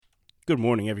Good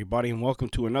morning, everybody, and welcome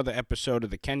to another episode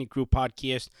of the Kenny Crew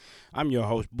Podcast. I'm your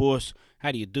host, Boss.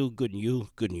 How do you do? Good and you?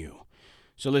 Good and you.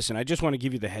 So listen, I just want to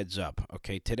give you the heads up,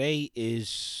 okay?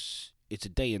 It's a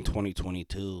day in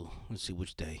 2022. Let's see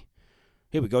which day.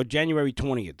 Here we go, January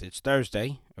 20th. It's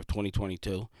Thursday of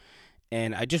 2022.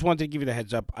 And I just wanted to give you the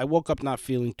heads up. I woke up not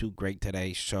feeling too great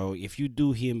today, so if you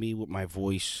do hear me with my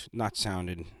voice not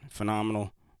sounding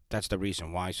phenomenal, that's the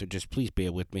reason why. So just please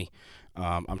bear with me.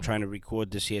 I'm trying to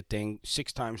record this here thing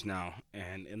 6 times now,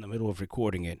 and in the middle of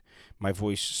recording it, my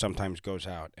voice sometimes goes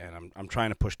out, and I'm trying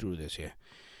to push through this here.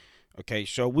 Okay,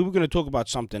 so we were going to talk about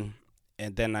something,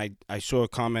 and then I saw a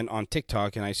comment on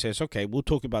TikTok, and I says, okay, we'll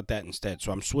talk about that instead.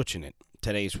 So I'm switching it.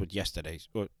 Today's with yesterday's,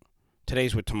 or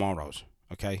today's with tomorrow's.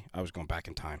 Okay, I was going back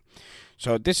in time.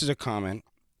 So this is a comment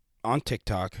on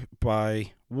TikTok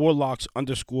by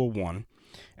Warlocks_1,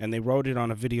 and they wrote it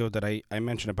on a video that I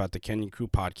mentioned about the Kenny Crew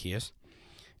Podcast.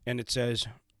 And it says,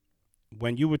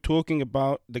 when you were talking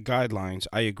about the guidelines,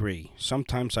 I agree.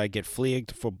 Sometimes I get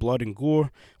flagged for blood and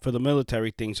gore for the military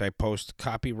things I post,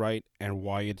 copyright and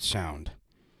wired sound.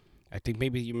 I think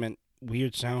maybe you meant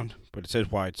weird sound, but it says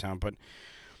wired sound. But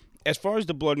as far as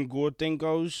the blood and gore thing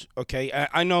goes, okay,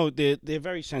 I know they're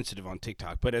very sensitive on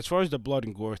TikTok, but as far as the blood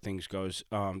and gore things goes,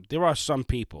 there are some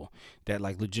people that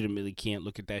like legitimately can't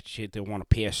look at that shit. They want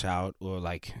to pass out or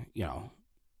like,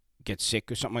 get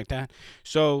sick or something like that.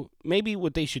 So maybe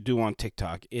what they should do on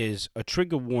TikTok is a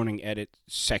trigger warning edit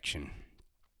section.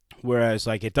 Whereas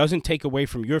like it doesn't take away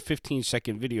from your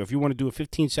 15-second video. If you want to do a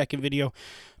 15-second video,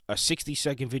 a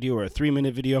 60-second video, or a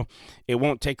 3-minute video, it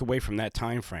won't take away from that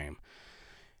time frame.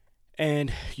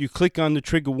 And you click on the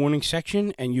trigger warning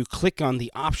section and you click on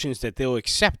the options that they'll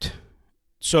accept.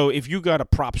 So if you got a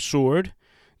prop sword,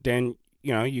 then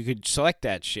you could select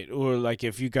that shit. Or like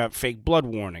if you got fake blood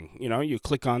warning, you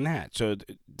click on that. So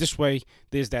this way,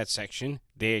 there's that section.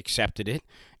 They accepted it.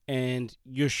 And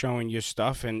you're showing your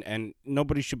stuff. And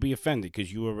nobody should be offended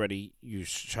because you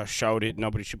showed it.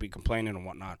 Nobody should be complaining and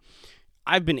whatnot.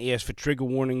 I've been asked for trigger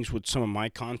warnings with some of my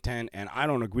content. And I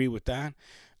don't agree with that.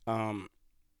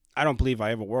 I don't believe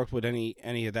I ever worked with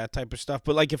any of that type of stuff.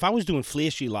 But, like, if I was doing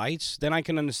flashy lights, then I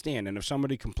can understand. And if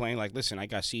somebody complained, like, listen, I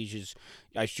got seizures,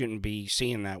 I shouldn't be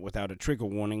seeing that without a trigger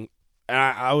warning, and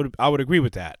I would agree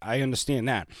with that. I understand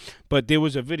that. But there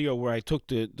was a video where I took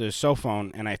the cell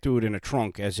phone and I threw it in a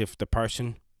trunk as if the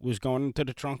person was going into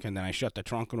the trunk, and then I shut the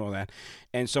trunk and all that.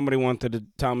 And somebody wanted to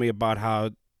tell me about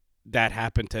how that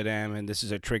happened to them, and this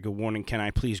is a trigger warning. Can I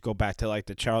please go back to like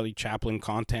the Charlie Chaplin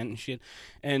content and shit?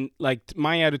 And like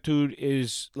my attitude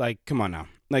is like, come on now.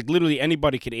 Like literally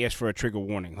anybody could ask for a trigger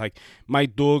warning. Like my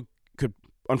dog could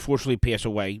unfortunately pass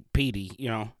away, Petey,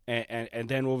 and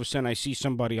then all of a sudden I see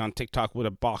somebody on TikTok with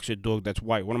a boxer dog that's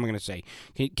white. What am I gonna say?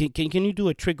 Can you do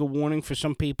a trigger warning for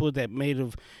some people that may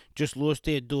have just lost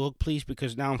their dog, please?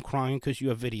 Because now I'm crying because you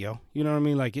have video. You know what I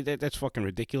mean? Like that's fucking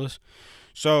ridiculous.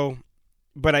 So.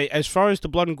 But as far as the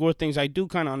blood and gore things, I do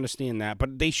kind of understand that.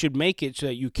 But they should make it so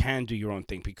that you can do your own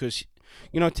thing. Because,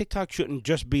 TikTok shouldn't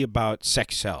just be about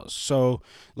sex sells. So,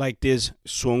 like, there's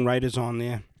songwriters on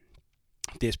there.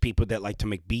 There's people that like to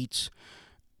make beats.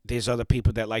 There's other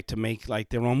people that like to make, like,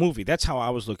 their own movie. That's how I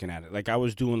was looking at it. Like, I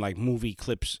was doing, like, movie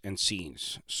clips and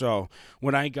scenes. So,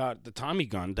 when I got the Tommy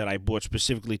gun that I bought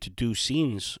specifically to do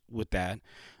scenes with that,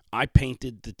 I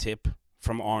painted the tip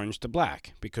from orange to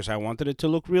black because I wanted it to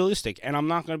look realistic. And I'm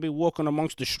not going to be walking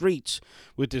amongst the streets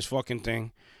with this fucking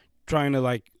thing trying to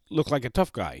like look like a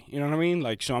tough guy. You know what I mean?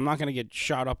 Like, so I'm not going to get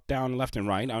shot up, down, left and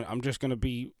right. I'm just going to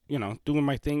be, doing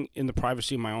my thing in the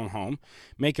privacy of my own home,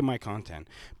 making my content.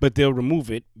 But they'll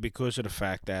remove it because of the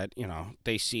fact that,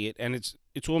 they see it and it's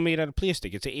all made out of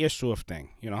plastic. It's an airsoft thing,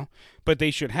 But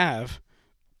they should have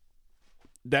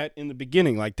that in the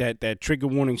beginning, like that trigger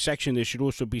warning section. There should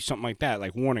also be something like that,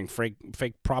 like warning,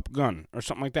 fake prop gun or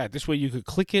something like that. This way you could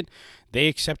click it. They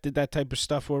accepted that type of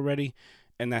stuff already,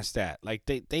 and that's that. Like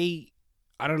they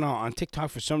I don't know, on TikTok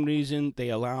for some reason they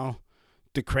allow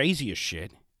the craziest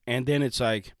shit, and then it's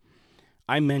like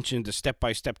I mentioned the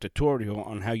step-by-step tutorial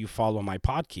on how you follow my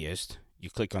podcast.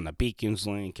 You click on the beacons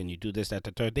link and you do this, that,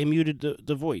 the third. They muted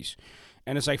the voice,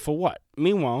 and it's like, for what?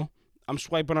 Meanwhile, I'm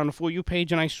swiping on the For You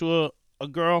page and I saw a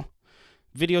girl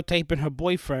videotaping her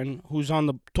boyfriend who's on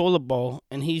the toilet bowl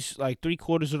and he's like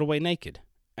 3/4 of the way naked.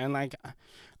 And like,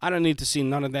 I don't need to see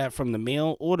none of that from the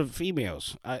male or the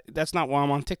females. That's not why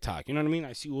I'm on TikTok. You know what I mean?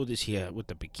 I see all this here with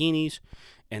the bikinis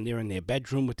and they're in their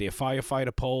bedroom with their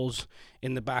firefighter poles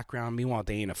in the background. Meanwhile,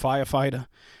 they ain't a firefighter.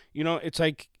 It's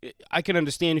like, I can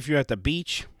understand if you're at the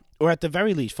beach or at the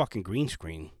very least fucking green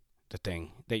screen the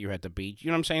thing that you're at the beach. You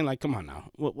know what I'm saying? Like, come on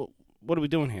now. what are we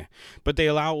doing here? But they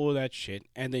allow all that shit,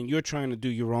 and then you're trying to do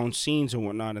your own scenes and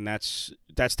whatnot, and that's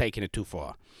taking it too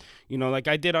far. Like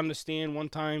I did understand one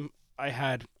time I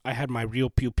had my real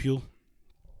pew pew,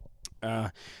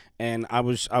 and I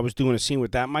was doing a scene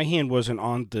with that. My hand wasn't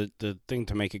on the thing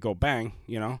to make it go bang,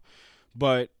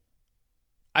 but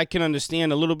I can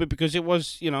understand a little bit because it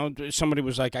was, somebody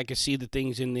was like, I could see the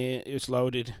things in there, it's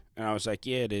loaded, and I was like,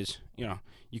 yeah, it is,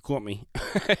 you caught me.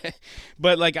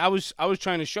 But like I was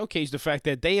trying to showcase the fact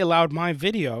that they allowed my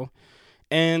video,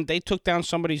 and they took down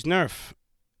somebody's Nerf.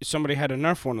 Somebody had a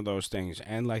Nerf one of those things,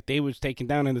 and like they was taken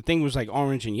down, and the thing was like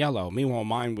orange and yellow. Meanwhile,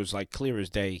 mine was like clear as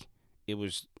day. It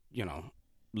was,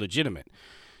 legitimate.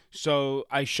 So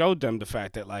I showed them the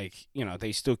fact that, like,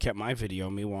 they still kept my video.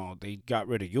 Meanwhile, they got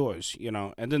rid of yours,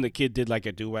 And then the kid did like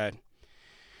a duet.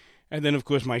 And then, of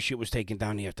course, my shit was taken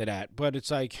down after that. But it's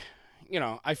like,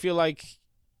 I feel like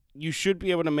you should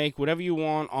be able to make whatever you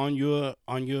want on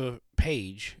your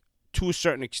page to a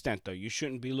certain extent, though. You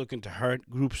shouldn't be looking to hurt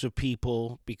groups of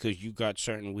people because you got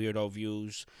certain weirdo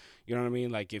views. You know what I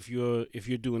mean? Like, if you're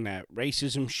doing that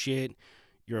racism shit,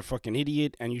 you're a fucking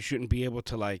idiot, and you shouldn't be able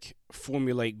to, like,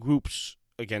 formulate groups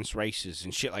against races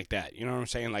and shit like that. You know what I'm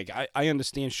saying? Like, I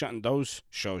understand shutting those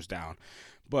shows down.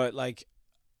 But, like,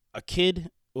 a kid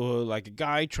or, like, a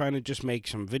guy trying to just make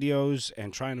some videos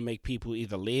and trying to make people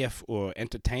either laugh or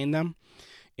entertain them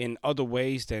in other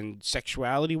ways than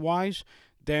sexuality-wise,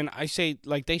 then I say,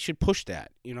 like, they should push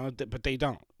that, but they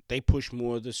don't. They push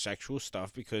more of the sexual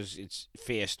stuff because it's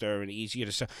faster and easier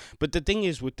to sell. But the thing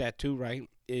is with that, too, right,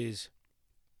 is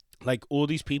like all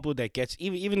these people that gets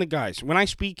even the guys. When I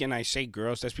speak and I say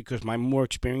girls, that's because my more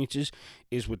experiences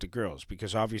is with the girls.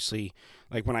 Because obviously,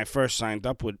 like when I first signed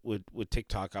up with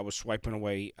TikTok, I was swiping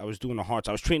away. I was doing the hearts.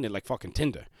 I was treating it like fucking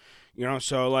Tinder,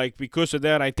 So like because of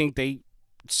that, I think they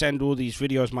send all these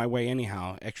videos my way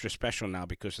anyhow. Extra special now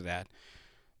because of that.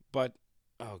 But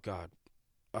oh god,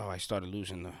 I started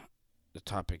losing the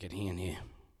topic at hand here.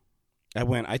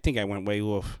 I think I went way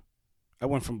off. I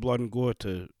went from blood and gore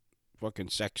to fucking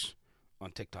sex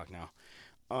on TikTok now.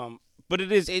 But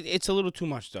it's a little too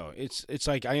much though. It's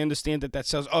like I understand that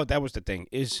sells. Oh, that was the thing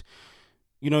is,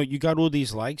 you got all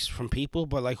these likes from people,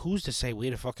 but like who's to say where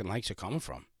the fucking likes are coming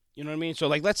from? You know what I mean? So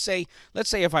like let's say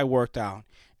if I worked out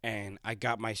and I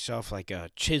got myself like a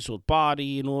chiseled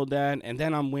body and all that, and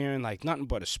then I'm wearing like nothing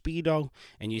but a Speedo,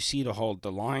 and you see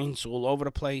the lines all over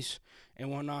the place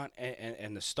and whatnot,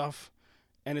 and the stuff,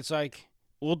 and it's like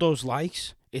all those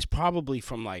likes is probably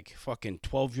from like fucking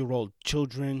 12-year-old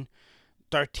children,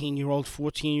 13-year-old,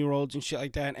 14-year-olds and shit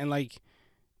like that. And like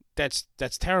that's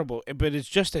terrible. But it's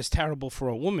just as terrible for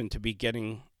a woman to be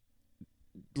getting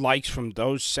likes from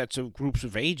those sets of groups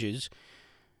of ages.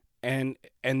 And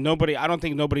nobody, I don't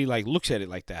think nobody like looks at it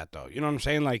like that though. You know what I'm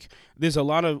saying? Like there's a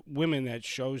lot of women that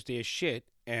shows their shit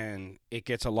and it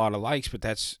gets a lot of likes, but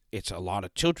it's a lot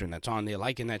of children that's on there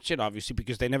liking that shit, obviously,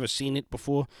 because they never seen it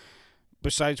before.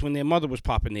 Besides when their mother was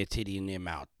popping their titty in their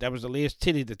mouth. That was the last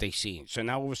titty that they seen. So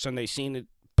now all of a sudden they seen it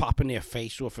pop in their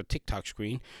face off a TikTok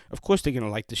screen. Of course they're going to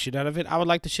like the shit out of it. I would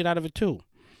like the shit out of it too.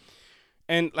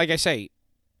 And like I say,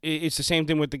 it's the same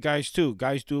thing with the guys too.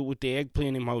 Guys do it with the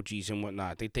eggplant emojis and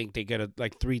whatnot. They think they get a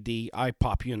like 3D eye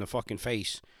pop you in the fucking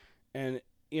face. And,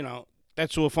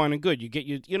 that's all fine and good. You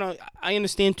get I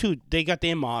understand too. They they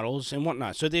got models and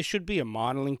whatnot. So there should be a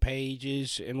modeling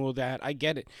pages and all that. I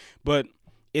get it. But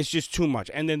it's just too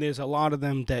much. And then there's a lot of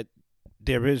them that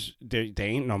they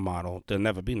ain't no model. There'll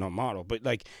never be no model. But,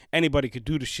 like, anybody could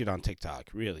do the shit on TikTok,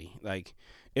 really. Like,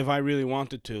 if I really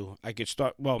wanted to, I could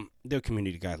start. Well, their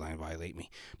community guideline violate me.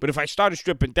 But if I started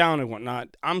stripping down and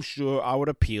whatnot, I'm sure I would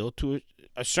appeal to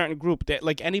a certain group that,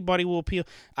 like, anybody will appeal.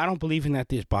 I don't believe in that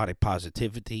there's body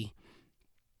positivity.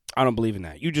 I don't believe in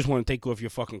that. You just want to take off your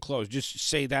fucking clothes. Just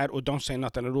say that or don't say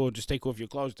nothing at all. Just take off your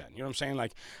clothes then. You know what I'm saying?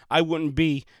 Like, I wouldn't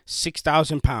be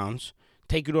 6,000 pounds,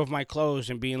 taking off my clothes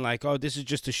and being like, oh, this is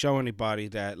just to show anybody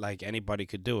that, like, anybody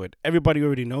could do it. Everybody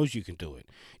already knows you can do it.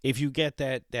 If you get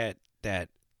that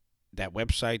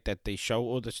website that they show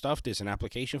all the stuff, there's an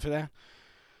application for that.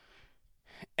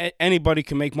 Anybody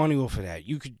can make money off of that.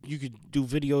 You could do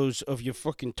videos of your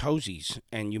fucking toesies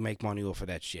and you make money off of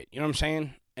that shit. You know what I'm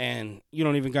saying? And you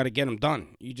don't even got to get them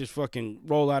done. You just fucking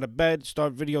roll out of bed,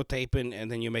 start videotaping,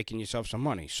 and then you're making yourself some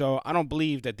money. So I don't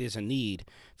believe that there's a need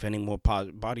for any more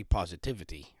body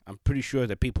positivity. I'm pretty sure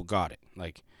that people got it.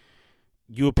 Like,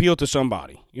 you appeal to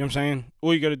somebody. You know what I'm saying?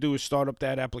 All you got to do is start up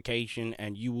that application,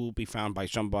 and you will be found by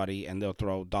somebody, and they'll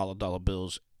throw dollar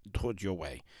bills towards your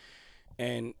way.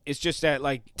 And it's just that,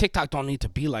 like, TikTok don't need to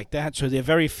be like that, so they're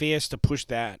very fast to push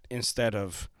that instead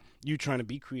of you trying to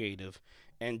be creative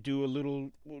and do a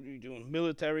little, what are you doing?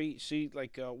 Military, see,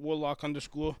 like Warlock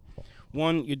underscore.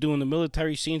 One, you're doing the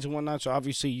military scenes and whatnot, so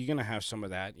obviously you're going to have some of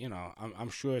that. I'm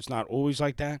sure it's not always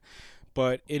like that,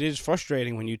 but it is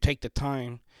frustrating when you take the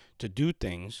time to do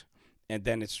things and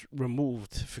then it's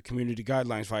removed for community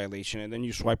guidelines violation, and then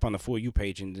you swipe on the For You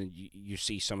page and then you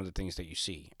see some of the things that you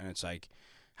see. And it's like,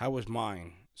 how was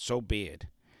mine so bad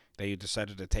that you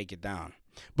decided to take it down?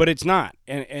 But it's not,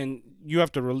 and you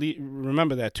have to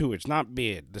remember that too. It's not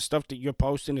bad. The stuff that you're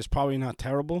posting is probably not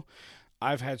terrible.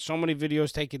 I've had so many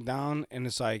videos taken down, and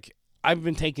it's like, I've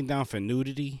been taken down for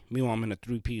nudity. Meanwhile, I'm in a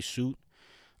 3-piece suit.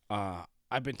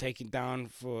 I've been taken down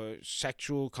for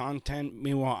sexual content.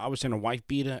 Meanwhile, I was in a wife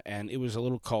beater, and it was a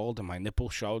little cold, and my nipple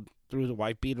showed through the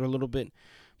wife beater a little bit.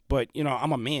 But,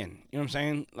 I'm a man. You know what I'm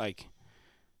saying? Like,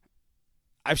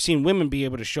 I've seen women be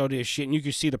able to show their shit, and you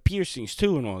can see the piercings,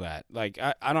 too, and all that. Like,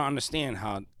 I don't understand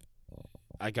how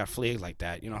I got flagged like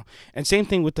that, And same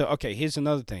thing with okay, here's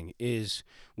another thing, is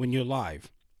when you're live.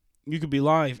 You could be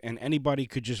live and anybody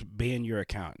could just ban your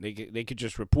account. They could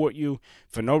just report you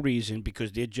for no reason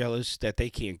because they're jealous that they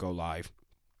can't go live.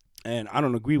 And I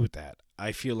don't agree with that.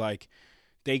 I feel like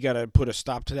they got to put a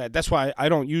stop to that. That's why I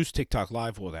don't use TikTok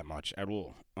Live all that much at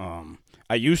all.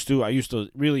 I used to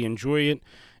really enjoy it,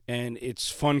 and it's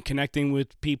fun connecting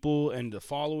with people and the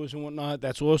followers and whatnot.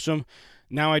 That's awesome.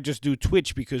 Now I just do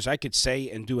Twitch because I could say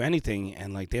and do anything,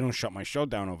 and like they don't shut my show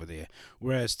down over there.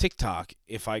 Whereas TikTok,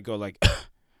 if I go like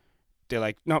they're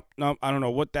like, nope, I don't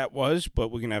know what that was, but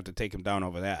we're going to have to take him down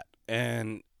over that.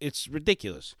 And it's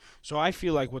ridiculous. So I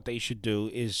feel like what they should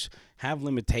do is have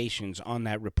limitations on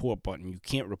that report button. You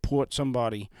can't report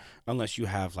somebody unless you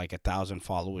have like 1,000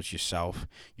 followers yourself.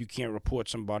 You can't report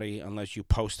somebody unless you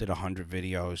posted 100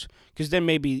 videos. Because then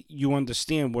maybe you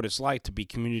understand what it's like to be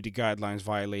community guidelines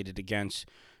violated against.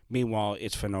 Meanwhile,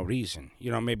 it's for no reason.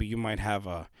 Maybe you might have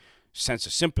a sense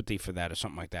of sympathy for that or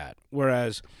something like that.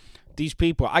 Whereas these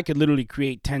people, I could literally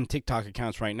create 10 TikTok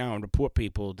accounts right now and report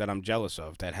people that I'm jealous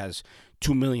of that has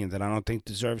 2 million that I don't think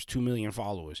deserves 2 million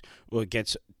followers, or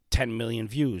gets 10 million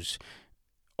views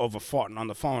over farting on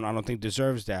the phone. I don't think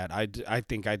deserves that. I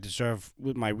think I deserve,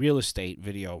 with my real estate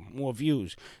video, more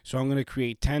views. So I'm going to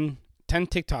create 10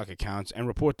 TikTok accounts and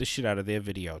report the shit out of their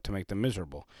video to make them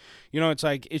miserable. It's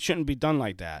like, it shouldn't be done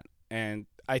like that. And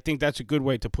I think that's a good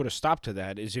way to put a stop to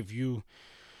that, is if you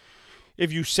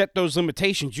set those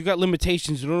limitations. You got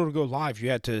limitations. In order to go live, you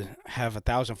had to have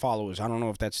 1,000 followers. I don't know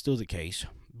if that's still the case,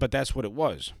 but that's what it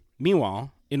was.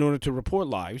 Meanwhile, in order to report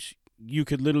lives, you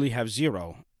could literally have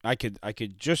 0. I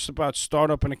could just about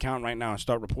start up an account right now and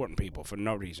start reporting people for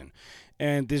no reason.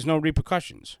 And there's no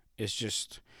repercussions. It's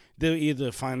just, they'll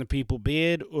either find the people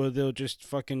bad or they'll just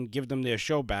fucking give them their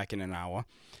show back in an hour.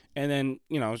 And then,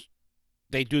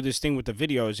 they do this thing with the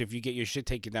videos. If you get your shit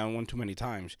taken down one too many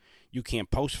times, you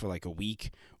can't post for like a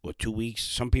week or 2 weeks.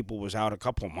 Some people was out a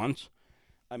couple of months.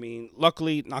 I mean,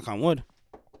 luckily, knock on wood,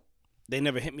 they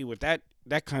never hit me with that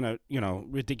kind of,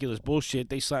 ridiculous bullshit.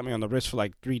 They slapped me on the wrist for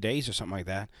like 3 days or something like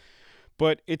that.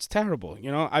 But it's terrible.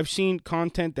 I've seen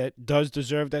content that does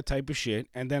deserve that type of shit,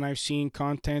 and then I've seen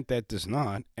content that does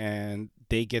not, and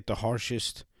they get the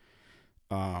harshest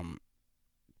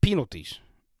penalties.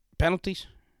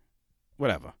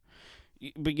 Whatever.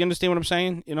 But you understand what I'm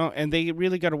saying? And they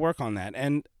really got to work on that.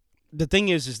 And the thing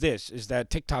is that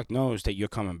TikTok knows that you're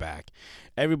coming back.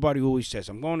 Everybody always says,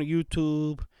 I'm going to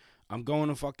YouTube, I'm going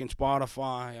to fucking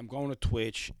Spotify, I'm going to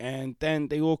Twitch, and then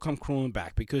they all come crawling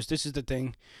back, because this is the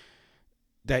thing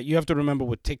that you have to remember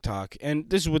with TikTok, and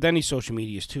this is with any social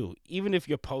medias too. Even if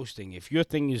you're posting, if your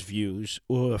thing is views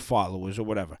or followers or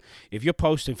whatever, if you're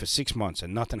posting for 6 months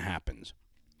and nothing happens,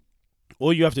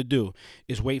 all you have to do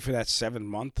is wait for that 7th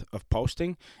month of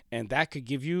posting, and that could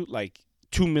give you like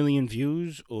 2 million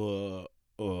views or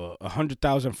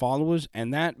 100,000 followers,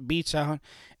 and that beats out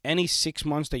any 6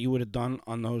 months that you would have done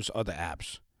on those other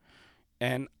apps.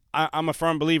 And I'm a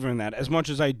firm believer in that. As much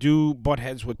as I do butt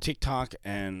heads with TikTok,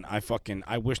 and I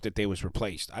wish that they was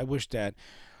replaced. I wish that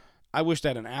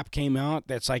an app came out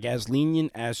that's like as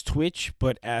lenient as Twitch,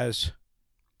 but as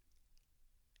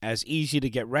easy to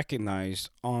get recognized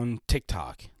on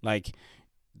TikTok. Like,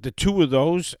 the two of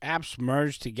those apps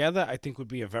merged together, I think would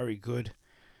be a very good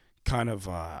kind of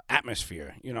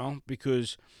atmosphere,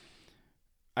 because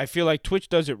I feel like Twitch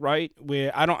does it right,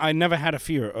 where I never had a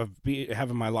fear of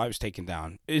having my lives taken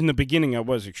down. In the beginning, I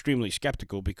was extremely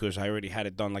skeptical because I already had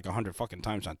it done like 100 fucking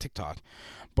times on TikTok.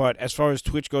 But as far as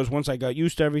Twitch goes, once I got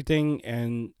used to everything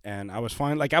and I was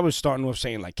fine. Like, I was starting off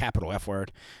saying like capital F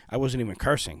word. I wasn't even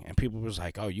cursing, and people was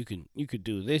like, "Oh, you could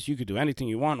do this, you could do anything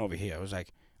you want over here." I was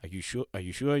like, "Are you sure?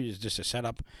 Is this a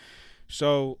setup?"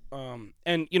 So,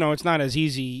 and you know, it's not as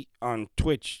easy on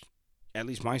Twitch. At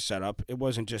least my setup, it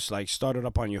wasn't just like start it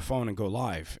up on your phone and go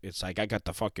live. It's like I got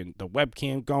the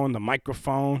webcam going, the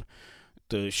microphone,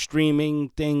 the streaming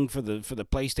thing for the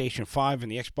PlayStation 5 and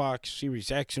the Xbox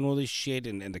Series X and all this shit,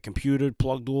 and the computer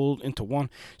plugged all into one.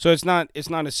 So it's not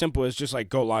as simple as just like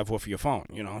go live off your phone,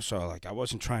 you know. So like I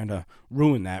wasn't trying to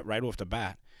ruin that right off the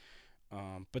bat.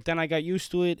 But then I got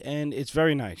used to it, and it's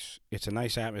very nice. It's a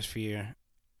nice atmosphere.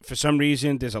 For some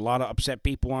reason, there's a lot of upset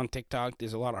people on TikTok.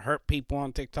 There's a lot of hurt people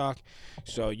on TikTok.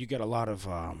 So you get a lot of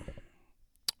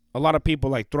people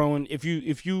like throwing. If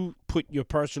you put your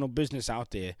personal business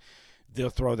out there, they'll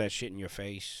throw that shit in your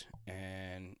face.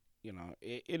 And you know,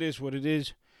 it is what it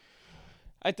is.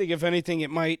 I think if anything, it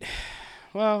might.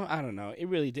 Well, I don't know. It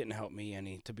really didn't help me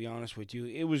any, to be honest with you.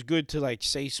 It was good to like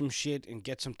say some shit and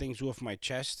get some things off my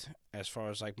chest as far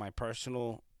as like my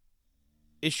personal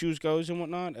issues goes and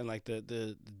whatnot, and like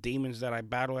the demons that I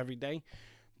battle every day.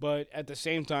 But at the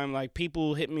same time, like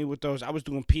people hit me with those. I was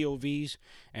doing POVs,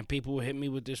 and people would hit me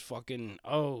with this fucking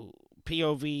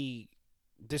POV,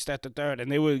 this that the third,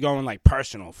 and they were going like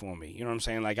personal for me. You know what I'm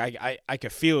saying? Like I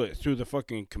could feel it through the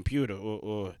fucking computer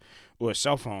or a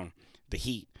cell phone, the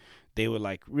heat. They were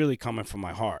like really coming from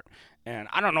my heart, and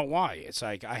I don't know why. It's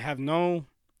like I have no,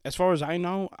 as far as I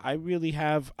know, I really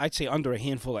have, I'd say, under a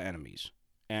handful of enemies,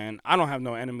 and I don't have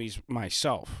no enemies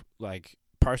myself, like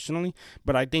personally.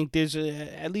 But I think there's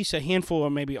at least a handful,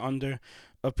 or maybe under,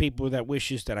 of people that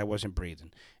wishes that I wasn't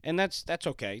breathing, and that's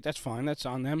okay. That's fine. That's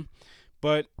on them.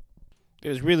 But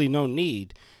there's really no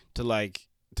need to like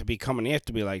to be coming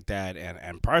after me like that,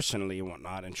 and personally and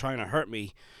whatnot, and trying to hurt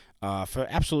me for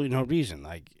absolutely no reason.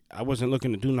 Like I wasn't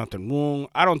looking to do nothing wrong.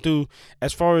 I don't do,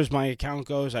 as far as my account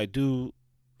goes, I do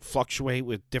fluctuate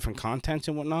with different contents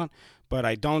and whatnot, but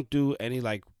I don't do any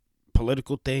like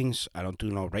political things. I don't do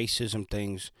no racism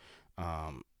things.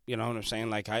 You know what I'm saying?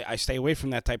 Like I stay away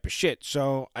from that type of shit.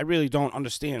 So I really don't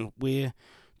understand where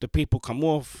the people come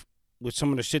off with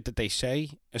some of the shit that they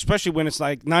say, especially when it's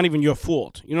like not even your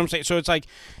fault. You know what I'm saying? So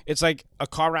it's like a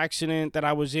car accident that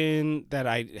I was in, that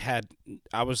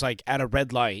I was like at a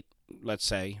red light, let's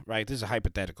say, right? This is a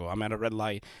hypothetical. I'm at a red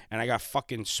light and I got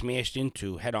fucking smashed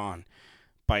into head on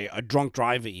by a drunk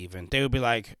driver even. They would be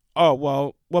like, "Oh,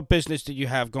 well, what business did you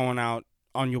have going out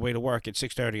on your way to work at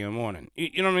 6:30 in the morning?"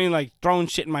 You know what I mean? Like throwing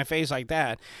shit in my face like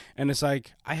that. And it's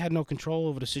like I had no control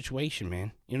over the situation,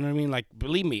 man. You know what I mean? Like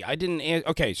believe me, I didn't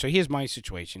okay, so here's my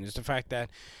situation. It's the fact that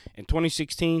in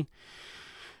 2016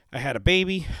 I had a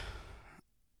baby.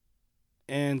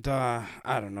 And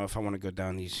I don't know if I want to go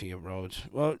down these here roads.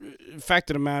 Well, the fact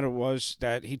of the matter was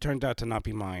that he turned out to not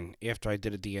be mine after I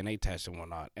did a DNA test and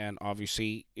whatnot. And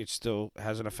obviously, it still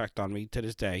has an effect on me to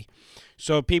this day.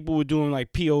 So people were doing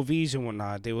like POVs and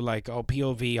whatnot. They were like, "Oh,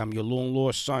 POV, I'm your long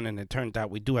lost son." And it turned out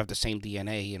we do have the same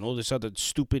DNA and all this other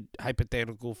stupid,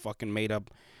 hypothetical, fucking made up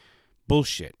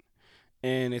bullshit.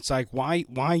 And it's like, why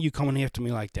are you coming after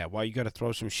me like that? Why you got to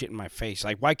throw some shit in my face?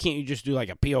 Like, why can't you just do like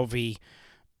a POV?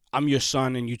 I'm your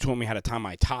son and you taught me how to tie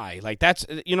my tie. Like that's,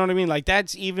 you know what I mean? Like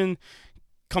that's even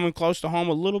coming close to home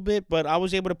a little bit, but I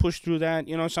was able to push through that.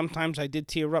 You know, sometimes I did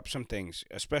tear up some things,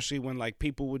 especially when like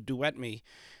people would duet me.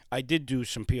 I did do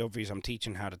some POVs. I'm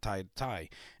teaching how to tie the tie,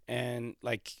 and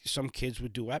like some kids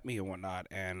would duet me and whatnot,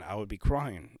 and I would be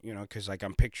crying, you know, because like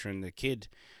I'm picturing the kid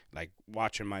like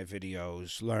watching my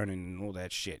videos, learning and all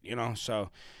that shit, you know.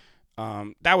 So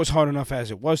that was hard enough as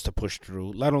it was to push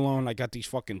through, let alone I got these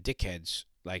fucking dickheads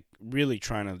like really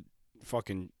trying to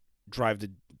fucking drive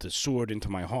the sword into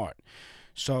my heart.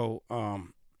 So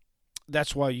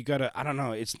that's why you gotta, I don't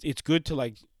know, it's good to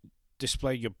like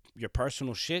display your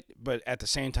personal shit, but at the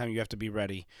same time you have to be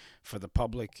ready for the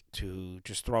public to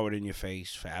just throw it in your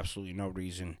face for absolutely no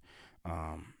reason.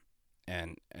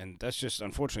 And that's just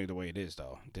unfortunately the way it is,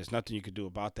 though. There's nothing you could do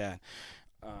about that.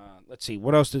 Let's see,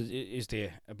 what else is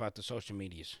there about the social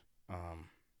medias?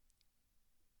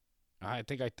 I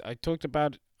think I talked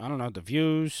about, I don't know, the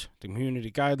views, the community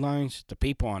guidelines, the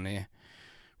people on there.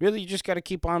 Really, you just got to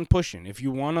keep on pushing. If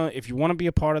you wanna be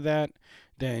a part of that,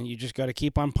 then you just got to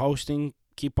keep on posting,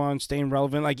 keep on staying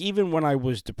relevant. Like even when I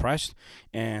was depressed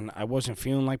and I wasn't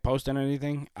feeling like posting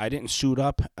anything, I didn't suit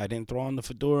up. I didn't throw on the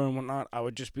fedora and whatnot. I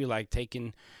would just be like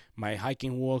taking my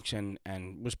hiking walks and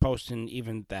was posting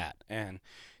even that. And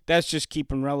that's just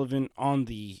keeping relevant on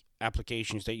the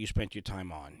applications that you spent your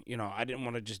time on. You know, I didn't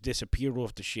want to just disappear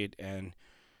off the shit, and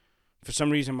for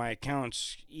some reason my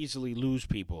accounts easily lose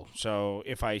people. So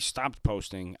if I stopped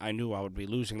posting, I knew I would be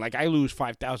losing. Like I lose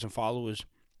 5,000 followers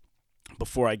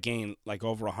before I gain like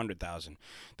over 100,000.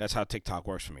 That's how TikTok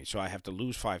works for me. So I have to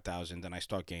lose 5,000, then I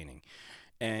start gaining.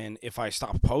 And if I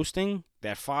stopped posting,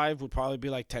 that 5 would probably be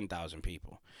like 10,000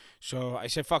 people. So I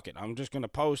said, fuck it. I'm just going to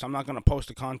post. I'm not going to post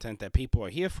the content that people are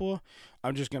here for.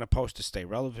 I'm just going to post to stay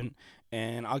relevant.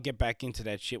 And I'll get back into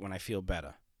that shit when I feel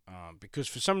better. Because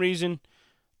for some reason,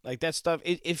 like that stuff,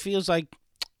 it feels like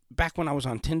back when I was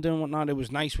on Tinder and whatnot, it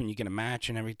was nice when you get a match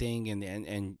and everything,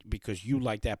 and because you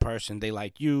like that person, they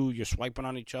like you, you're swiping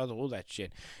on each other, all that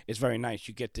shit. It's very nice.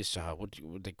 You get this, what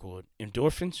they call it,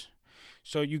 endorphins.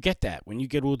 So you get that when you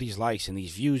get all these likes and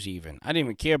these views. Even I didn't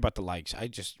even care about the likes. I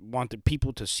just wanted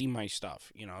people to see my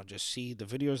stuff. Just see the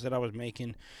videos that I was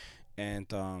making,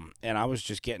 and I was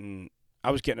just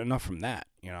I was getting enough from that.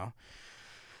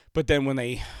 But then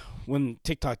when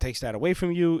TikTok takes that away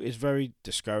from you, it's very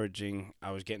discouraging.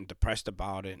 I was getting depressed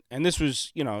about it. And this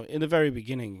was, in the very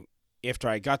beginning, after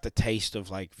I got the taste of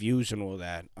like views and all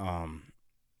that,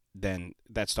 then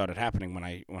that started happening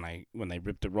when they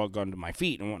ripped the rug under my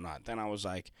feet and whatnot. Then I was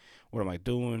like, what am I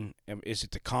doing? Is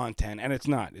it the content? And it's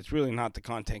not. It's really not the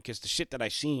content, because the shit that I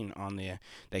seen on there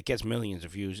that gets millions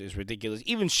of views is ridiculous.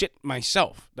 Even shit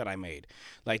myself that I made.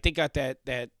 Like they got that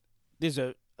there's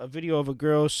a video of a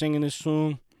girl singing this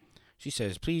song. She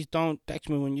says, please don't text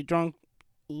me when you're drunk.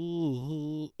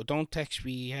 Ooh, don't text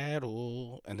me at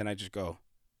all. And then I just go,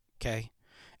 okay.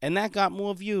 And that got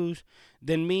more views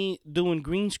than me doing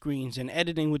green screens and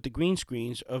editing with the green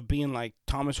screens of being like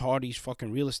Thomas Hardy's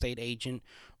fucking real estate agent,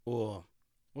 or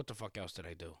what the fuck else did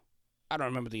I do? I don't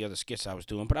remember the other skits I was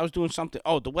doing, but I was doing something.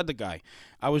 Oh, the weather guy.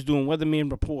 I was doing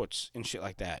weatherman reports and shit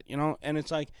like that, And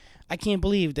it's like, I can't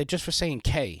believe that just for saying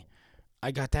K, I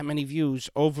got that many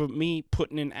views over me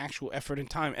putting in actual effort and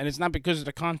time. And it's not because of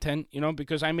the content,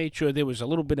 because I made sure there was a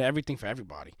little bit of everything for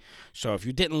everybody. So if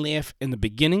you didn't laugh in the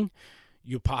beginning,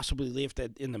 you possibly laughed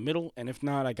in the middle. And if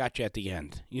not, I got you at the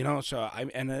end, So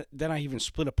then I even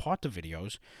split apart the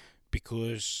videos,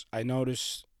 because I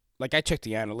noticed, like I check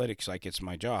the analytics like it's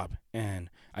my job.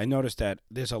 And I noticed that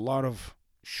there's a lot of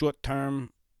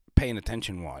short-term paying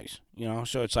attention wise,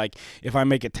 so it's like if I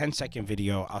make a 10-second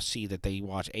video, I'll see that they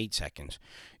watch 8 seconds.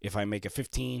 If I make a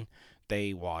 15,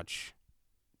 they watch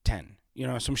 10,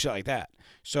 some shit like that.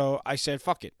 So I said,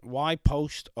 fuck it, why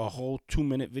post a whole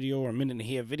 2-minute video or a minute and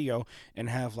a half video and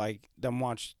have like them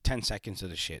watch 10 seconds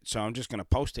of the shit? So I'm just gonna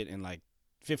post it in like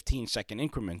 15-second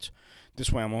increments.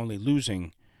 This way I'm only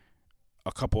losing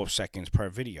a couple of seconds per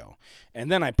video.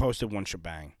 And then I posted one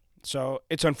shebang. So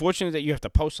it's unfortunate that you have to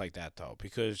post like that, though,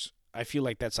 because I feel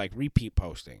like that's like repeat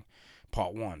posting.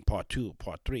 Part 1, part 2,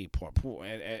 part 3, part 4,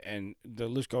 and the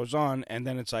list goes on, and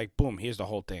then it's like, boom, here's the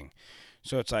whole thing.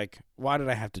 So it's like, why did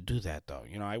I have to do that, though?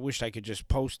 I wish I could just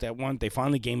post that one. They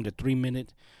finally gave me the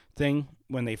 3-minute thing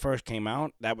when they first came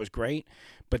out. That was great.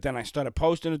 But then I started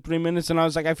posting the 3 minutes, and I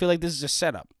was like, I feel like this is a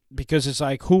setup, because it's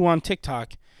like, who on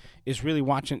TikTok is really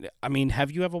watching? I mean, have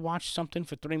you ever watched something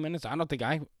for 3 minutes? I don't think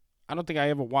I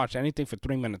ever watched anything for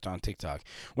 3 minutes on TikTok.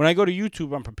 When I go to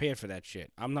YouTube, I'm prepared for that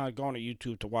shit. I'm not going to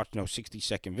YouTube to watch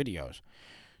 60-second videos.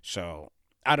 So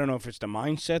I don't know if it's the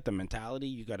mindset, the mentality.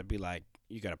 You got to be like,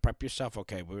 you got to prep yourself.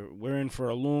 Okay, we're in for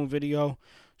a long video,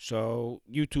 so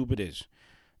YouTube it is.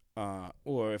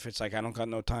 Or if it's like, I don't got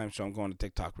no time, so I'm going to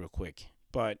TikTok real quick.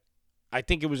 But I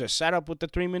think it was a setup with the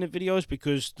 3-minute videos,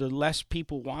 because the less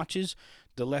people watches,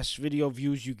 the less video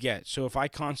views you get. So if I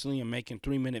constantly am making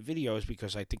 3-minute videos,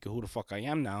 because I think of who the fuck I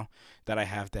am now, that I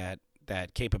have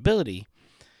that capability,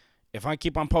 if I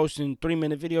keep on posting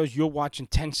 3-minute videos, you're watching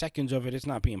 10 seconds of it. It's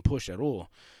not being pushed at all.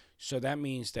 So that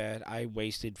means that I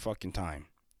wasted fucking time.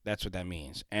 That's what that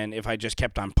means. And if I just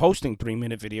kept on posting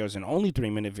 3-minute videos and only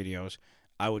 3-minute videos,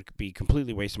 I would be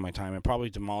completely wasting my time and probably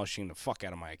demolishing the fuck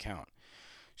out of my account.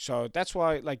 So that's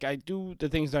why, like, I do the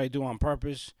things that I do on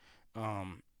purpose.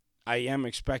 I am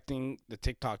expecting the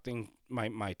TikTok thing,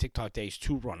 my TikTok days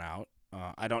to run out.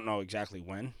 I don't know exactly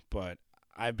when, but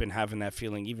I've been having that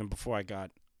feeling even before I got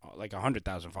like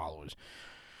 100,000 followers.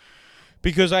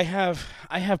 Because I have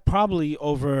probably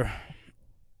over,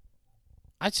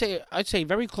 I'd say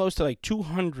very close to like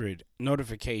 200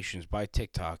 notifications by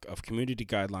TikTok of community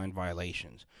guideline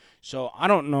violations. So I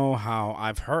don't know how.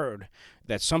 I've heard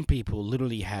that some people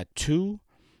literally had 2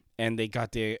 and they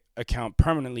got their account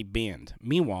permanently banned.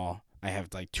 Meanwhile, I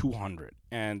have like 200,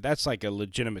 and that's like a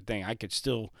legitimate thing. I could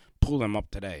still pull them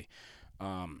up today.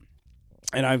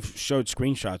 And I've showed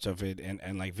screenshots of it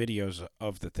and like videos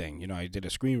of the thing. I did a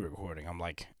screen recording. I'm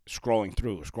like scrolling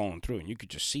through, and you could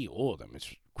just see all of them.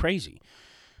 It's crazy.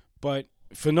 But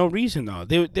for no reason, though.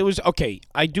 There was, okay,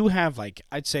 I do have like,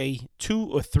 I'd say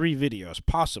 2 or 3 videos,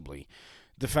 possibly.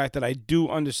 The fact that I do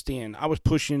understand, I was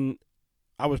pushing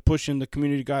I was pushing the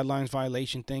community guidelines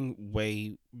violation thing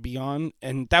way beyond,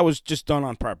 and that was just done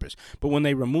on purpose. But when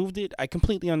they removed it, I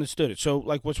completely understood it. So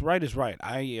like, what's right is right.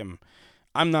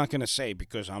 I'm not gonna say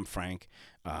because I'm Frank.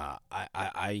 I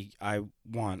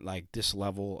want like this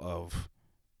level of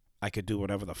I could do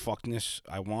whatever the fuckness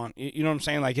I want. You know what I'm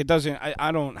saying? Like, it doesn't.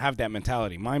 I don't have that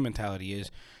mentality. My mentality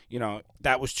is,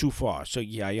 that was too far. So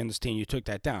yeah, I understand you took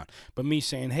that down. But me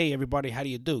saying, hey everybody, how do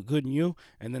you do? Good, and you?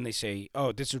 And then they say,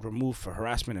 oh, this is removed for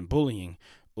harassment and bullying,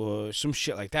 or some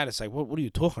shit like that. It's like, what are you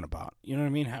talking about? You know what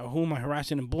I mean? Who am I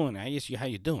harassing and bullying? I ask you how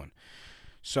you doing.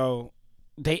 So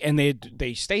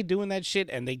they stay doing that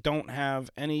shit, and they don't have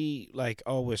any like,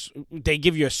 they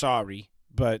give you a sorry,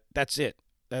 but that's it.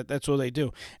 That's all they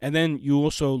do. And then you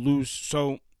also lose.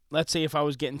 So let's say if I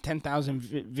was getting 10,000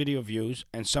 video views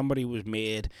and somebody was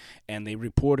mad and they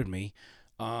reported me,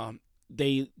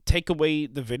 they take away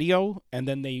the video, and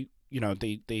then they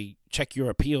check your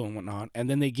appeal and whatnot, and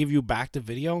then they give you back the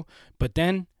video. But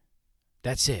then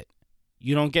that's it.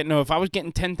 You don't get if I was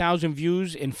getting 10,000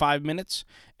 views in 5 minutes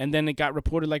and then it got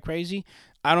reported like crazy,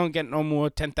 I don't get no more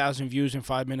 10,000 views in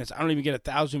 5 minutes. I don't even get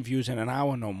 1,000 views in an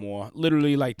hour no more.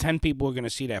 Literally, like 10 people are going to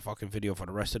see that fucking video for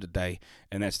the rest of the day,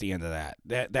 and that's the end of that.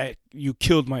 That you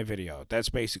killed my video. That's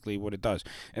basically what it does.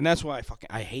 And that's why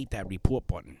I hate that report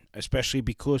button, especially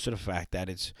because of the fact that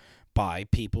it's by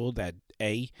people that,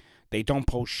 they don't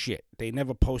post shit. They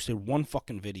never posted one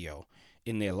fucking video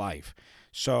in their life.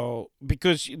 So,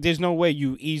 because there's no way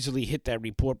you easily hit that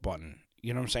report button.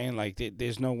 You know what I'm saying? Like,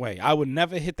 there's no way. I would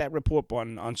never hit that report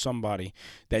button on somebody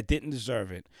that didn't deserve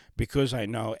it, because I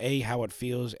know, A, how it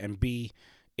feels, and B,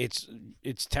 it's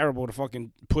terrible to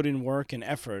fucking put in work and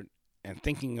effort and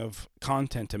thinking of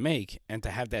content to make and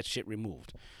to have that shit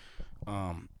removed.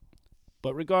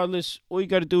 But regardless, all you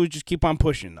got to do is just keep on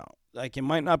pushing, though. Like, it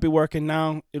might not be working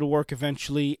now. It'll work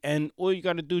eventually. And all you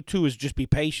got to do, too, is just be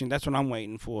patient. That's what I'm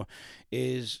waiting for,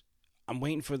 I'm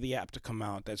waiting for the app to come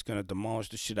out that's going to demolish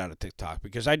the shit out of TikTok,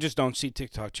 because I just don't see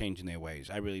TikTok changing their ways.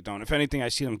 I really don't. If anything, I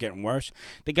see them getting worse.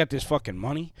 They got this fucking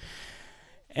money,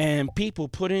 and people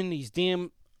put in these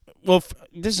damn... Well,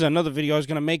 this is another video I was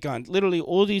going to make on literally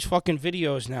all these fucking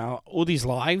videos now, all these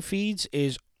live feeds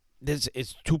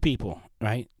it's two people,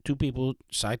 right? Two people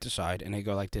side to side, and they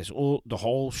go like this, the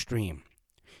whole stream.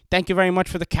 Thank you very much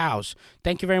for the cows.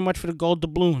 Thank you very much for the gold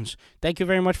doubloons. Thank you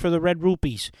very much for the red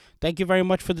rupees. Thank you very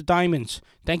much for the diamonds.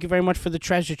 Thank you very much for the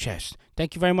treasure chest.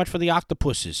 Thank you very much for the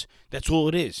octopuses. That's all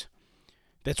it is.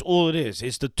 That's all it is.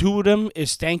 It's the two of them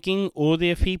is thanking all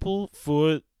their people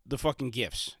for the fucking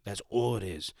gifts. That's all it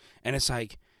is. And it's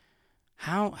like,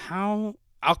 how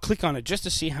I'll click on it just to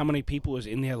see how many people is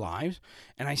in their lives,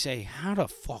 and I say, how the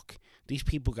fuck these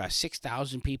people got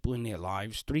 6,000 people in their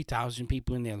lives, 3,000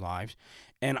 people in their lives,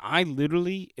 and I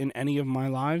literally, in any of my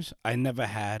lives, I never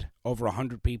had over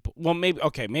 100 people. Well, maybe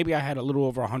I had a little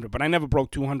over 100, but I never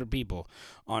broke 200 people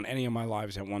on any of my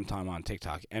lives at one time on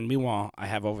TikTok. And meanwhile, I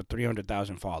have over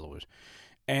 300,000 followers.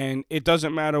 And it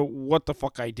doesn't matter what the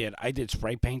fuck I did. I did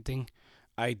spray painting.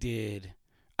 I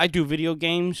do video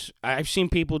games. I've seen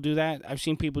people do that. I've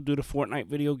seen people do the Fortnite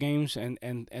video games, and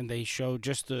they show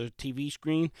just the TV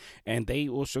screen, and they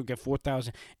also get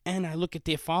 4,000. And I look at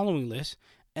their following list,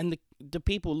 and the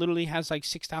people literally has like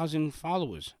 6,000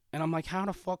 followers. And I'm like, how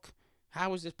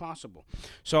is this possible?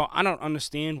 So I don't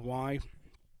understand why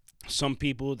some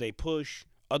people they push,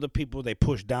 other people they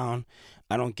push down.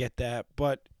 I don't get that.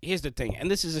 But here's the thing, and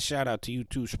this is a shout out to you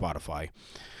too, Spotify.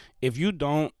 If you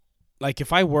don't, like,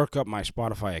 if I work up my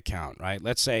Spotify account, right?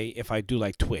 Let's say if I do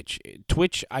like Twitch,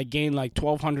 I gain like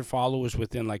 1,200 followers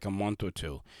within like a month or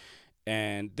two.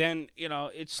 And then,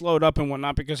 it slowed up and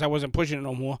whatnot because I wasn't pushing it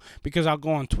no more, because I'll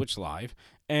go on Twitch Live,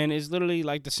 and it's literally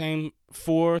like the same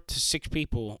 4 to 6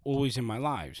 people always in my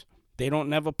lives. They don't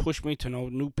never push me to no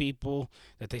new people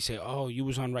that they say, oh, you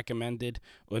was on recommended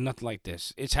or nothing like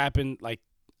this. It's happened like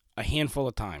a handful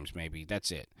of times, maybe.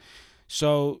 That's it.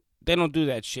 So they don't do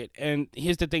that shit. And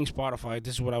here's the thing, Spotify,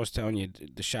 this is what I was telling you,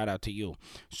 the shout out to you.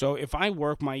 So if I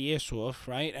work my ass off,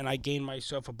 right, and I gain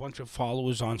myself a bunch of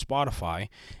followers on Spotify,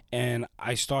 and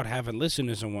I start having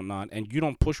listeners and whatnot, and you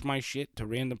don't push my shit to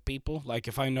random people, like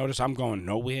if I notice I'm going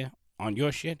nowhere on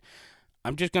your shit,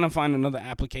 I'm just going to find another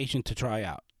application to try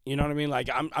out. You know what I mean? Like,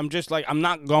 I'm just like, I'm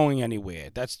not going anywhere.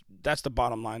 That's the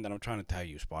bottom line that I'm trying to tell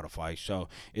you, Spotify. So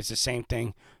it's the same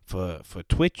thing for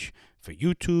Twitch, for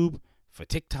YouTube, for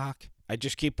TikTok. I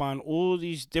just keep on all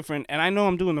these different, and I know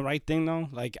I'm doing the right thing though.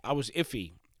 Like, I was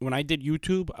iffy. When I did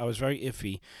YouTube, I was very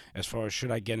iffy as far as should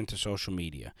I get into social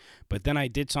media. But then I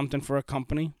did something for a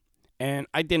company, and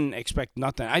I didn't expect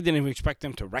nothing. I didn't even expect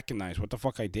them to recognize what the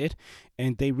fuck I did.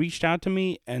 And they reached out to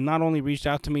me, and not only reached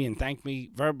out to me and thanked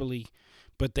me verbally,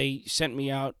 but they sent me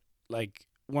out like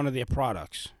one of their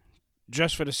products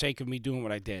just for the sake of me doing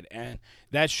what I did. And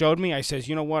that showed me, I says,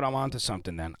 you know what, I'm onto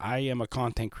something then. I am a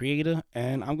content creator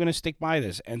and I'm going to stick by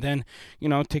this. And then,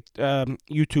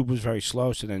 YouTube was very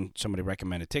slow. So then somebody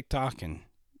recommended TikTok and,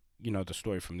 the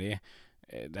story from there.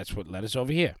 That's what led us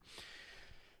over here.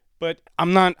 But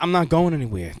I'm not going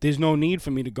anywhere. There's no need for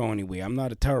me to go anywhere. I'm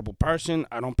not a terrible person.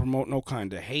 I don't promote no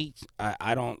kind of hate.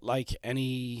 I don't like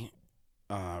any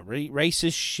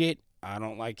racist shit. I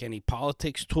don't like any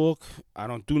politics talk. I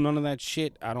don't do none of that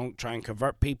shit. I don't try and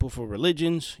convert people for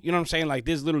religions. You know what I'm saying? Like,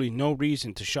 there's literally no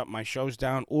reason to shut my shows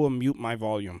down or mute my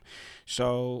volume.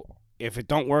 So if it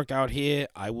don't work out here,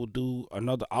 I'll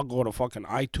go to fucking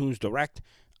iTunes Direct.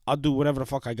 I'll do whatever the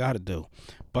fuck I gotta do.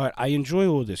 But I enjoy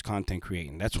all this content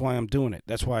creating. That's why I'm doing it.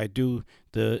 That's why I do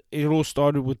it all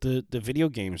started with the video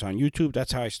games on YouTube.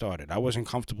 That's how I started. I wasn't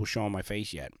comfortable showing my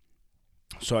face yet.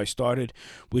 So I started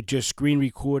with just screen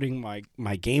recording my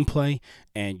gameplay,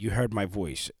 and you heard my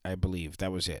voice, I believe.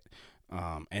 That was it.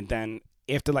 And then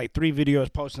after like 3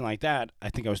 videos posting like that, I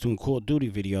think I was doing Call of Duty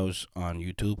videos on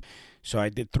YouTube. So I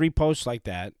did 3 posts like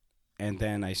that. And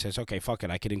then I says, okay, fuck it,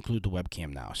 I could include the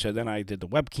webcam now. So then I did the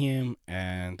webcam,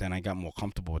 and then I got more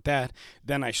comfortable with that.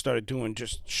 Then I started doing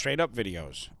just straight up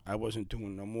videos. I wasn't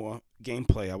doing no more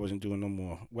gameplay. I wasn't doing no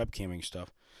more webcamming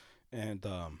stuff. And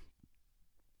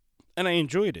I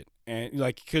enjoyed it. And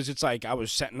because it's like I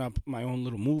was setting up my own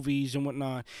little movies and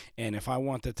whatnot. And if I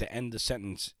wanted to end the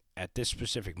sentence at this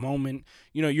specific moment,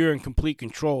 you're in complete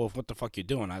control of what the fuck you're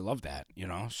doing. I love that,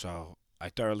 so I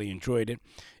thoroughly enjoyed it.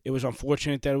 It was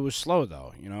unfortunate that it was slow,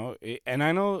 though, and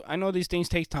I know these things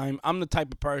take time. I'm the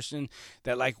type of person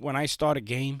that, like, when I start a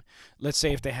game, let's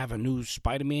say if they have a new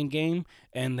Spider-Man game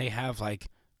and they have like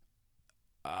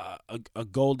a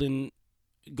golden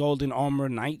armor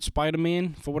knight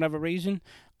Spider-Man for whatever reason,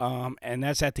 and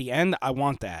that's at the end, I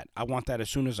want that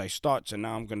as soon as I start. So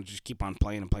now I'm gonna just keep on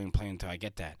playing until I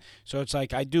get that. So it's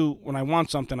like when I want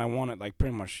something, I want it like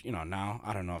pretty much now.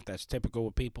 I don't know if that's typical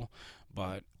with people,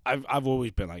 but I've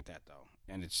always been like that though,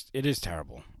 and it is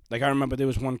terrible. Like, I remember there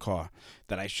was one car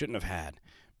that I shouldn't have had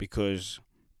because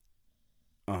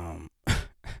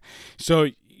so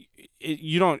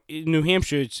you don't, in New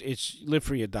Hampshire, it's live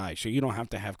free or die, so you don't have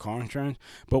to have car insurance.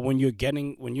 But when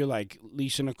you're like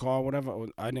leasing a car or whatever,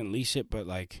 I didn't lease it, but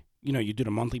like, you do the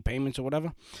monthly payments or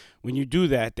whatever. When you do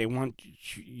that, they want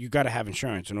you got to have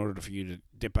insurance in order for you to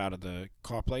dip out of the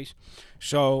car place.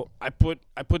 So I put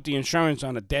the insurance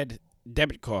on a dead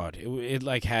debit card. It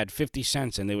like had 50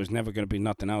 cents, and there was never going to be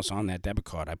nothing else on that debit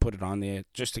card. I put it on there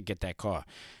just to get that car.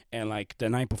 And like the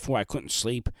night before, I couldn't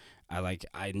sleep.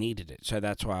 I needed it. So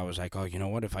that's why I was like, oh, you know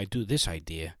what? If I do this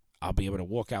idea, I'll be able to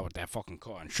walk out with that fucking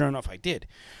car. And sure enough, I did.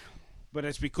 But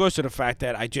it's because of the fact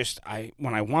that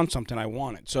when I want something, I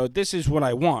want it. So this is what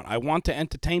I want. I want to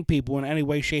entertain people in any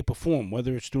way, shape, or form,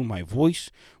 whether it's through my voice,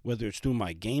 whether it's through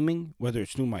my gaming, whether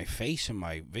it's through my face and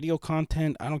my video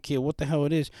content. I don't care what the hell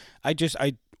it is.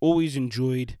 I always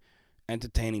enjoyed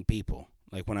entertaining people.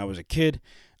 Like when I was a kid,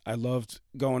 I loved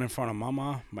going in front of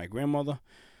mama, my grandmother.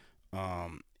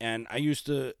 And I used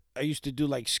to do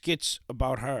like skits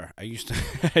about her. I used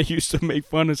to make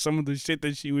fun of some of the shit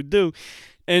that she would do,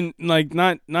 and like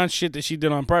not shit that she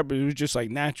did on purpose. It was just like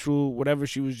natural, whatever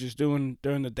she was just doing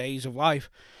during the days of life.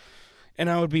 And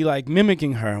I would be like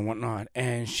mimicking her and whatnot,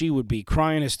 and she would be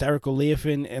crying, hysterical,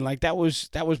 laughing, and like that was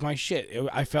my shit.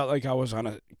 I felt like I was on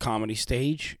a comedy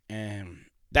stage, and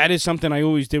that is something I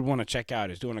always did want to check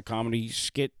out, is doing a comedy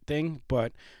skit thing.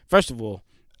 But first of all,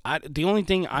 the only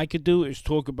thing I could do is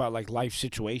talk about like life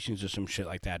situations or some shit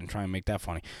like that and try and make that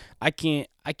funny. I can't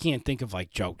think of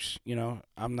like jokes, I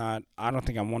don't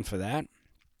think I'm one for that.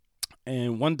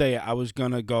 And one day I was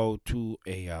gonna go to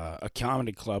a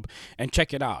comedy club and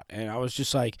check it out, and I was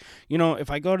just like,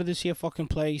 if I go to this here fucking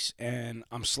place and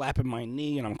I'm slapping my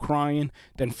knee and I'm crying,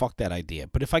 then fuck that idea.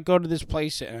 But if I go to this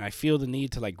place and I feel the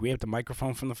need to like grab the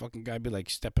microphone from the fucking guy, be like,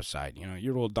 step aside,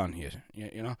 you're all done here,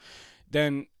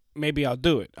 then maybe I'll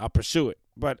do it. I'll pursue it.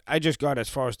 But I just got as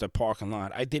far as the parking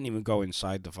lot. I didn't even go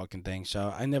inside the fucking thing,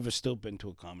 so I never still been to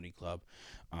a comedy club.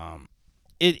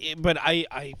 But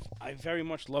I very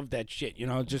much love that shit.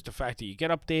 Just the fact that you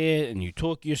get up there and you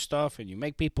talk your stuff and you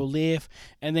make people laugh,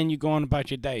 and then you go on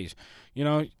about your days.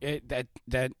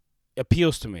 That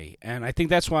appeals to me, and I think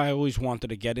that's why I always wanted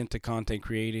to get into content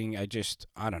creating.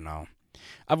 I don't know.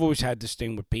 I've always had this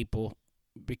thing with people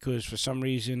because for some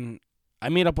reason I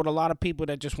meet up with a lot of people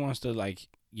that just wants to like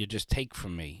you just take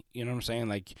from me. You know what I'm saying?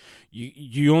 Like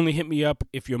you only hit me up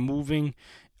if you're moving.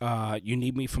 You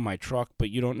need me for my truck, but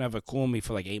you don't never call me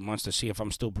for like 8 months to see if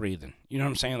I'm still breathing. You know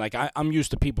what I'm saying? Like I'm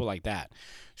used to people like that.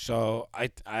 So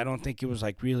I don't think it was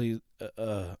like really.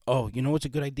 Oh, you know what's a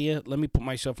good idea? Let me put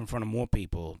myself in front of more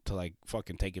people to like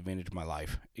fucking take advantage of my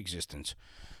life existence.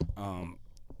 Um,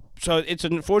 so it's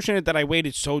unfortunate that I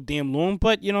waited so damn long,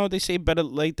 but you know they say better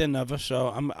late than never. So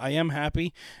I am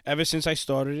happy. Ever since I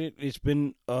started it, it's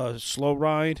been a slow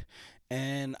ride,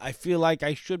 and I feel like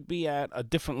I should be at a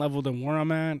different level than where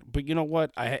I'm at. But you know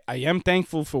what? I am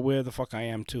thankful for where the fuck I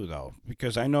am too, though,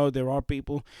 because I know there are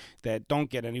people that don't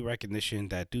get any recognition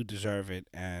that do deserve it,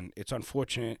 and it's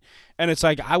unfortunate. And it's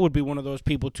like I would be one of those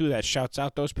people too that shouts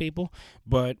out those people.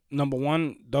 But number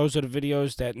one, those are the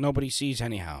videos that nobody sees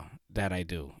anyhow that I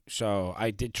do. So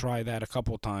I did try that a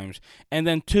couple times, and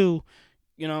then two,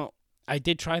 you know. I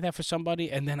did try that for somebody,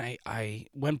 and then I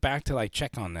went back to like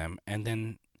check on them,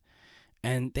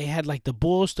 and they had like the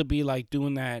balls to be like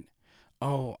doing that.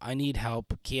 Oh, I need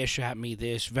help. Cash at me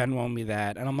this, Venmo me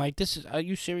that, and I'm like, this is. Are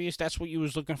you serious? That's what you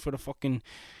was looking for, the fucking,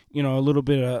 a little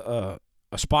bit of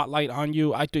a spotlight on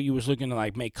you. I thought you was looking to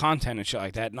like make content and shit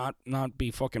like that, not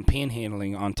be fucking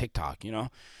panhandling on TikTok.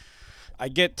 I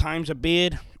get times are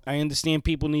bad. I understand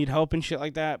people need help and shit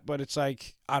like that, but it's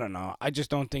like I don't know. I just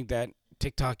don't think that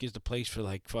TikTok is the place for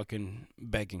like fucking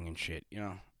begging and shit.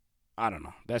 I don't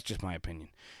know. That's just my opinion.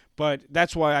 But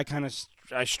that's why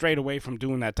I strayed away from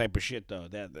doing that type of shit though.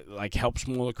 That like helps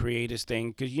smaller creators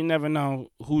thing, because you never know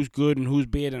who's good and who's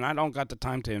bad, and I don't got the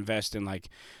time to invest in like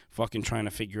fucking trying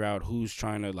to figure out who's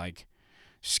trying to like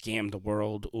scam the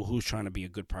world or who's trying to be a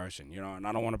good person. And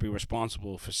I don't want to be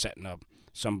responsible for setting up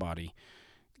somebody,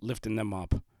 lifting them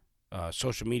up,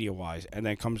 social media wise, and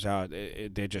then comes out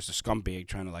they're just a scumbag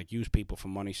trying to like use people for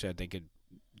money so that they could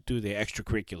do their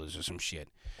extracurriculars or some shit.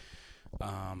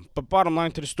 But bottom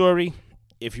line to the story,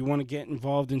 if you want to get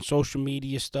involved in social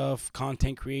media stuff,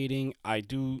 content creating, I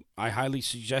highly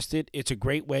suggest it. It's a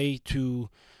great way to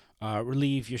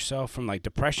relieve yourself from like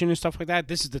depression and stuff like that.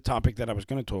 This is the topic that I was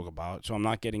going to talk about, so I'm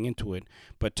not getting into it,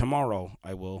 but tomorrow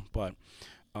I will. But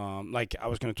like I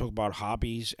was going to talk about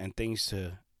hobbies and things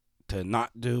to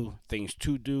not do, things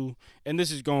to do, and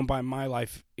this is going by my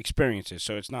life experiences,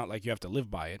 so it's not like you have to live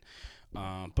by it.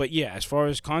 But yeah, as far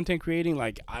as content creating,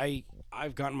 like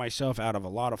I've gotten myself out of a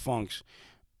lot of funks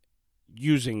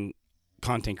using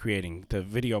content creating, the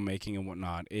video making and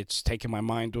whatnot. It's taken my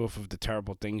mind off of the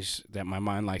terrible things that my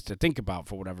mind likes to think about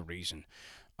for whatever reason.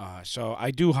 So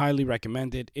I do highly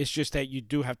recommend it. It's just that you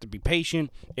do have to be patient.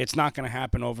 It's not going to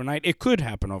happen overnight. It could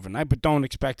happen overnight, but don't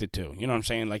expect it to. You know what I'm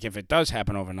saying? Like if it does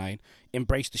happen overnight,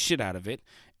 embrace the shit out of it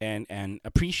and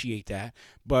appreciate that,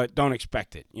 but don't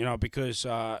expect it.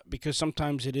 Because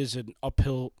sometimes it is an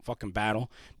uphill fucking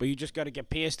battle, but you just got to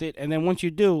get past it. And then once you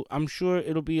do, I'm sure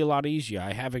it'll be a lot easier.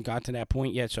 I haven't got to that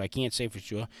point yet, so I can't say for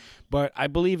sure, but I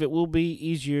believe it will be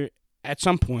easier at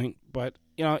some point, but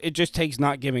it just takes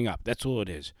not giving up. That's all it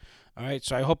is. All right,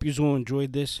 so I hope you all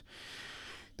enjoyed this.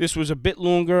 This was a bit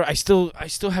longer. I still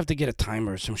have to get a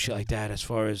timer or some shit like that as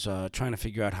far as trying to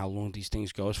figure out how long these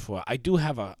things goes for. I do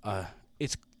have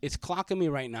it's clocking me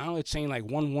right now. It's saying like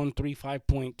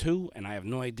 1135.2, and I have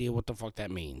no idea what the fuck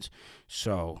that means.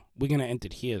 So we're gonna end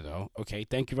it here though. Okay,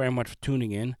 thank you very much for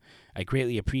tuning in. I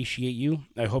greatly appreciate you.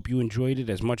 I hope you enjoyed it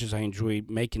as much as I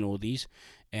enjoyed making all these.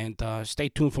 And stay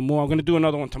tuned for more. I'm going to do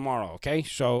another one tomorrow, okay?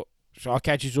 So I'll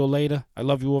catch you all later. I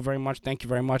love you all very much. Thank you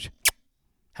very much.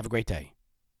 Have a great day.